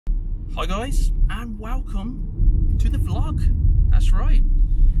Hi guys, and welcome to the vlog. That's right.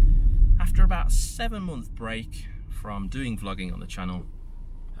 After about a 7-month break from doing vlogging on the channel,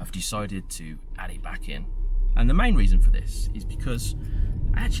 I've decided to add it back in. And the main reason for this is because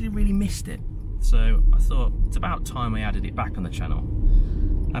I actually really missed it. So I thought it's about time I added it back on the channel.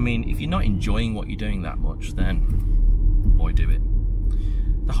 I mean, if you're not enjoying what you're doing that much, then why do it?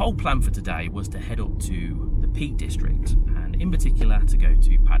 The whole plan for today was to head up to the Peak District, and in particular to go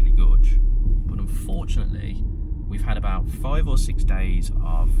to Padley Gorge. But unfortunately, we've had about 5 or 6 days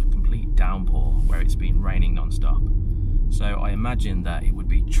of complete downpour where it's been raining non-stop. So I imagine that it would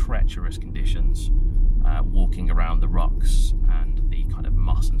be treacherous conditions walking around the rocks and the kind of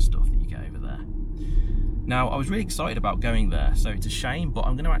moss and stuff that you get over there. Now, I was really excited about going there, so it's a shame, but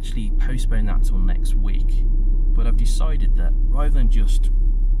I'm going to actually postpone that till next week. But I've decided that rather than just,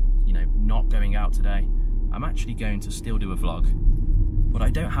 not going out today, I'm actually going to still do a vlog. But I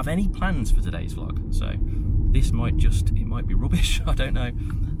don't have any plans for today's vlog, so this might be rubbish, I don't know,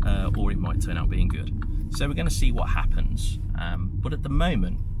 or it might turn out being good. So we're going to see what happens. But at the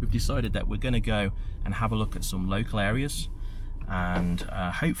moment, we've decided that we're going to go and have a look at some local areas, and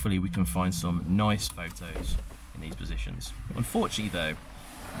hopefully we can find some nice photos in these positions. Unfortunately though,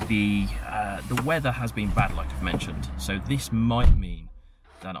 the weather has been bad, like I've mentioned, so this might mean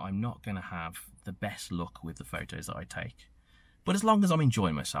that I'm not going to have the best luck with the photos that I take. But as long as I'm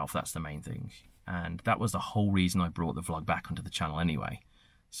enjoying myself, that's the main thing. And that was the whole reason I brought the vlog back onto the channel anyway,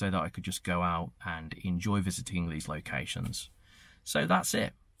 so that I could just go out and enjoy visiting these locations. So that's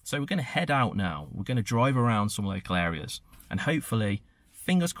it. So we're going to head out now. We're going to drive around some local areas, and hopefully,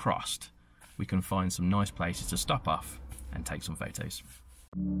 fingers crossed, we can find some nice places to stop off and take some photos.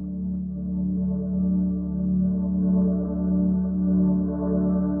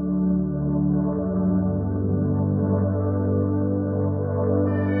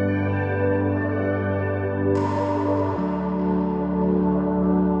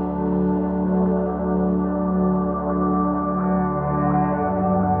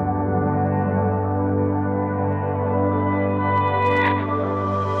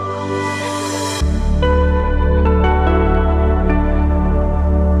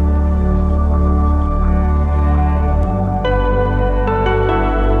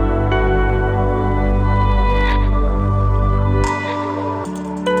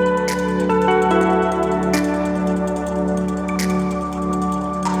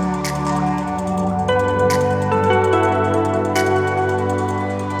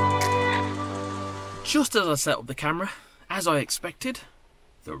 Just as I set up the camera, as I expected,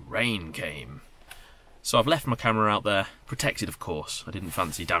 the rain came. So I've left my camera out there, protected of course, I didn't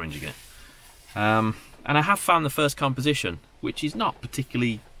fancy damaging it. And I have found the first composition, which is not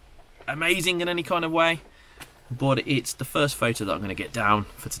particularly amazing in any kind of way, but it's the first photo that I'm going to get down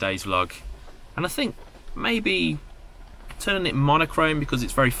for today's vlog. And I think maybe turning it monochrome, because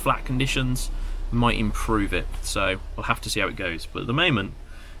it's very flat conditions, might improve it. So I'll have to see how it goes. But at the moment,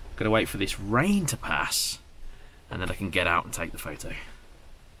 I'm going to wait for this rain to pass, and then I can get out and take the photo.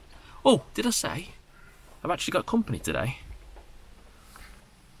 Oh, did I say I've actually got company today?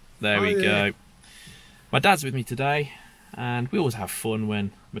 There we go. My dad's with me today, and we always have fun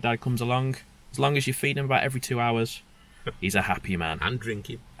when my dad comes along. As long as you feed him about every 2 hours, he's a happy man. And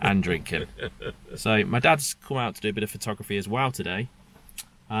drinking. And drinking. So my dad's come out to do a bit of photography as well today.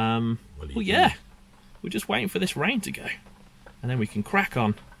 Well, yeah, we're just waiting for this rain to go, and then we can crack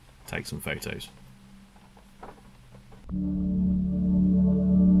on, take some photos.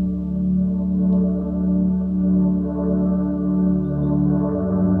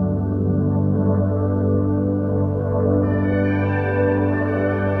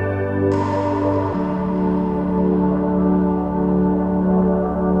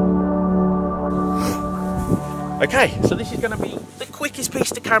 Okay, so this is going to be the quickest piece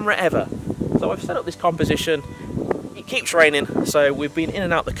to camera ever. So I've set up this composition. It keeps raining, so we've been in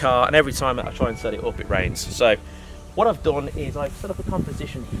and out the car, and every time that I try and set it up, it rains. So what I've done is I've set up a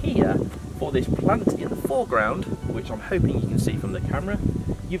composition here for this plant in the foreground, which I'm hoping you can see from the camera.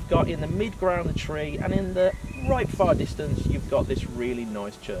 You've got in the mid-ground the tree, and in the right far distance, you've got this really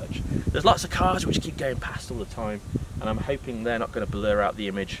nice church. There's lots of cars which keep going past all the time, and I'm hoping they're not going to blur out the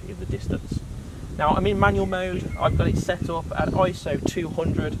image in the distance. Now I'm in manual mode. I've got it set up at ISO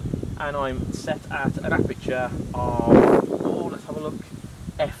 200, and I'm set at an aperture of, oh, let's have a look,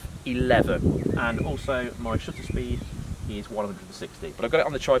 f11, and also my shutter speed is 160. But I've got it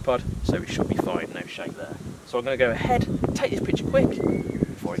on the tripod, so it should be fine, no shake there. So I'm going to go ahead, take this picture quick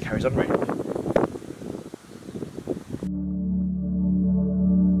before it carries on raining.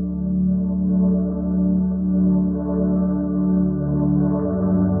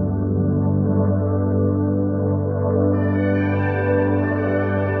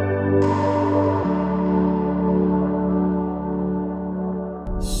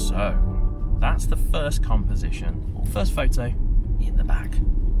 position. Well, first photo in the back.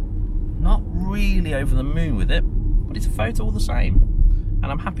 Not really over the moon with it, but it's a photo all the same. And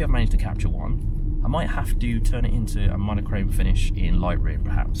I'm happy I've managed to capture one. I might have to turn it into a monochrome finish in Lightroom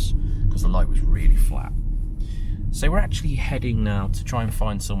perhaps, because the light was really flat. So we're actually heading now to try and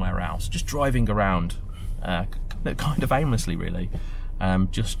find somewhere else, just driving around, kind of aimlessly really,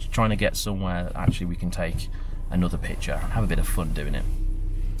 just trying to get somewhere that actually we can take another picture and have a bit of fun doing it.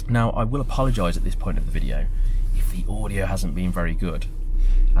 Now I will apologise at this point of the video if the audio hasn't been very good,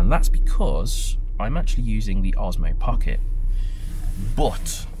 and that's because I'm actually using the Osmo Pocket.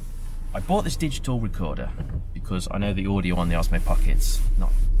 But I bought this digital recorder because I know the audio on the Osmo Pocket's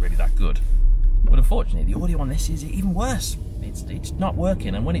not really that good. But unfortunately, the audio on this is even worse. It's not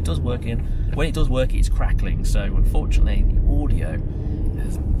working, and when it does work, it's crackling. So unfortunately, the audio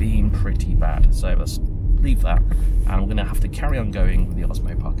has been pretty bad. So let's leave that, and I'm going to have to carry on going with the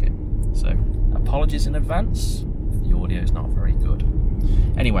Osmo Pocket. So apologies in advance if the audio is not very good.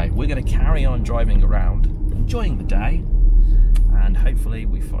 Anyway, we're going to carry on driving around, enjoying the day, and hopefully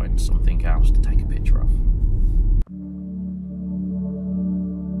we find something else to take a picture of.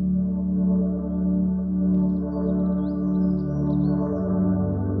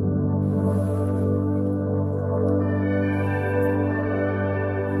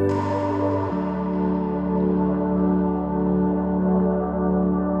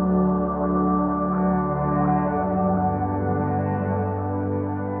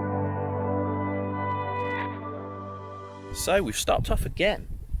 So we've stopped off again,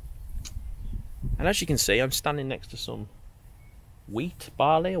 and as you can see, I'm standing next to some wheat,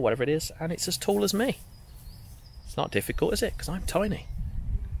 barley or whatever it is, and it's as tall as me. It's not difficult, is it? Because I'm tiny.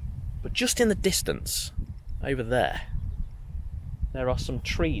 But just in the distance over there are some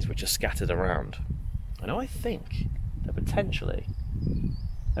trees which are scattered around, and I think that potentially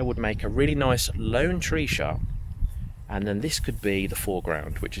they would make a really nice lone tree shot, and then this could be the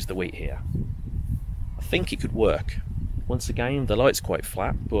foreground, which is the wheat here. I think it could work. Once again, the light's quite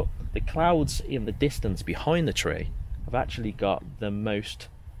flat, but the clouds in the distance behind the tree have actually got the most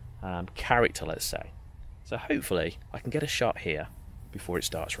character, let's say. So hopefully I can get a shot here before it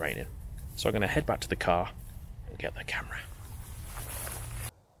starts raining. So I'm going to head back to the car and get the camera.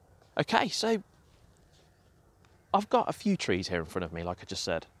 Okay, so I've got a few trees here in front of me, like I just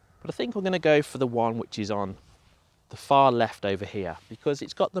said, but I think I'm going to go for the one which is on the far left over here, because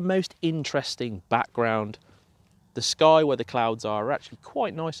it's got the most interesting background. The sky where the clouds are actually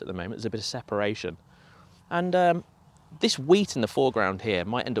quite nice at the moment. There's a bit of separation. And this wheat in the foreground here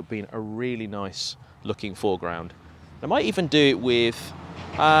might end up being a really nice looking foreground. I might even do it with,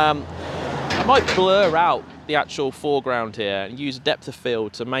 I might blur out the actual foreground here and use depth of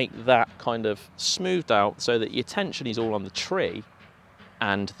field to make that kind of smoothed out so that your attention is all on the tree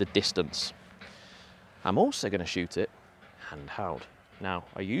and the distance. I'm also going to shoot it handheld. Now,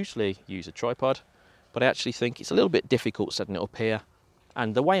 I usually use a tripod, but I actually think it's a little bit difficult setting it up here,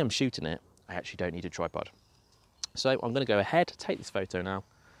 and the way I'm shooting it, I actually don't need a tripod. So I'm going to go ahead, take this photo now,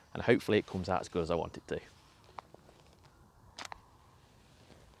 and hopefully it comes out as good as I want it to.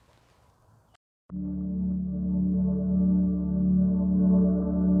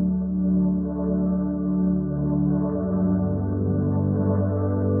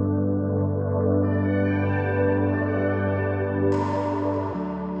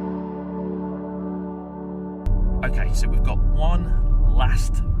 Okay, so we've got one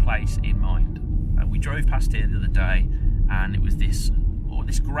last place in mind. We drove past here the other day, and it was this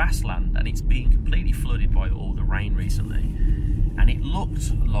grassland, and it's been completely flooded by all the rain recently. And it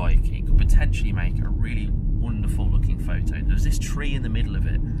looked like it could potentially make a really wonderful looking photo. There's this tree in the middle of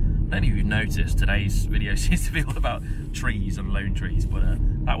it. I don't know if you've noticed, today's video seems to be all about trees and lone trees, but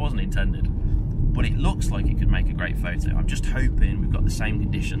that wasn't intended. But it looks like it could make a great photo. I'm just hoping we've got the same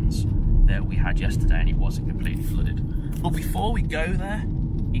conditions that we had yesterday and it wasn't completely flooded. But before we go there,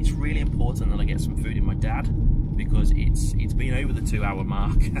 it's really important that I get some food in my dad, because it's been over the 2-hour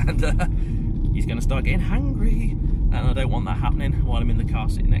mark, and he's going to start getting hungry, and I don't want that happening while I'm in the car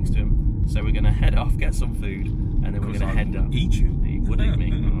sitting next to him. So we're going to head off, get some food, and then we're going to head down. Eat you? He would eat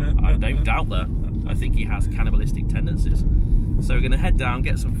me. I don't doubt that. I think he has cannibalistic tendencies. So we're going to head down,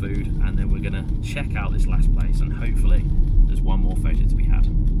 get some food, and then we're going to check out this last place, and hopefully there's one more photo to be had.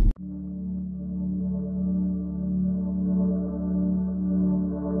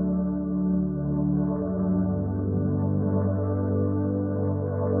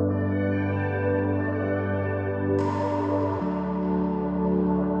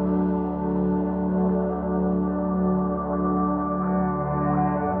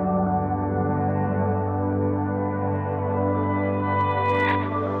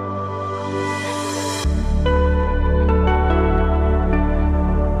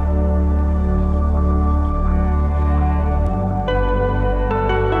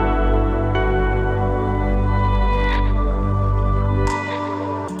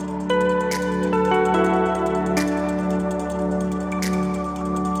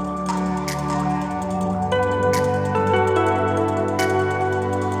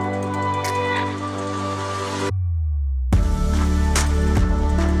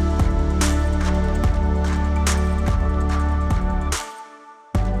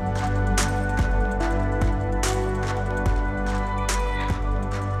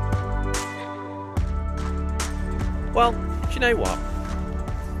 Well, do you know what?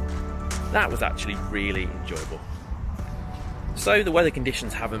 That was actually really enjoyable. So the weather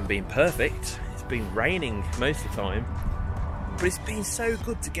conditions haven't been perfect. It's been raining most of the time, but it's been so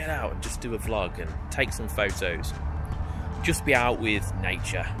good to get out and just do a vlog and take some photos. Just be out with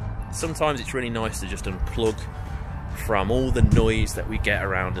nature. Sometimes it's really nice to just unplug from all the noise that we get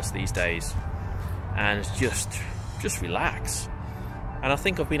around us these days and just relax. And I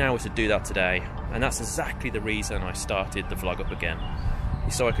think I've been able to do that today, and that's exactly the reason I started the vlog up again,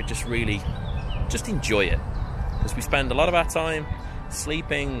 so I could just really enjoy it, because we spend a lot of our time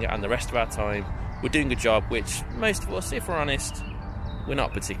sleeping and the rest of our time we're doing a job which most of us, if we're honest, we're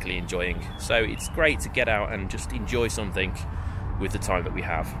not particularly enjoying. So it's great to get out and just enjoy something with the time that we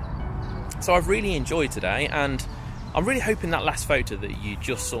have. So I've really enjoyed today, and I'm really hoping that last photo that you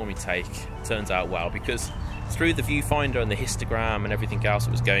just saw me take turns out well, because through the viewfinder and the histogram and everything else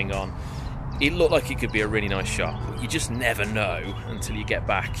that was going on, it looked like it could be a really nice shot. But you just never know until you get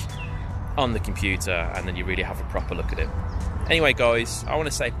back on the computer and then you really have a proper look at it. Anyway guys, I want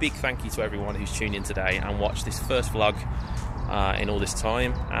to say a big thank you to everyone who's tuned in today and watched this first vlog in all this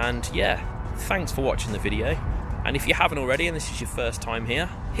time. And yeah, thanks for watching the video. And if you haven't already and this is your first time here,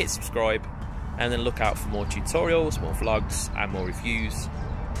 hit subscribe and then look out for more tutorials, more vlogs and more reviews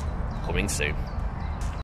coming soon.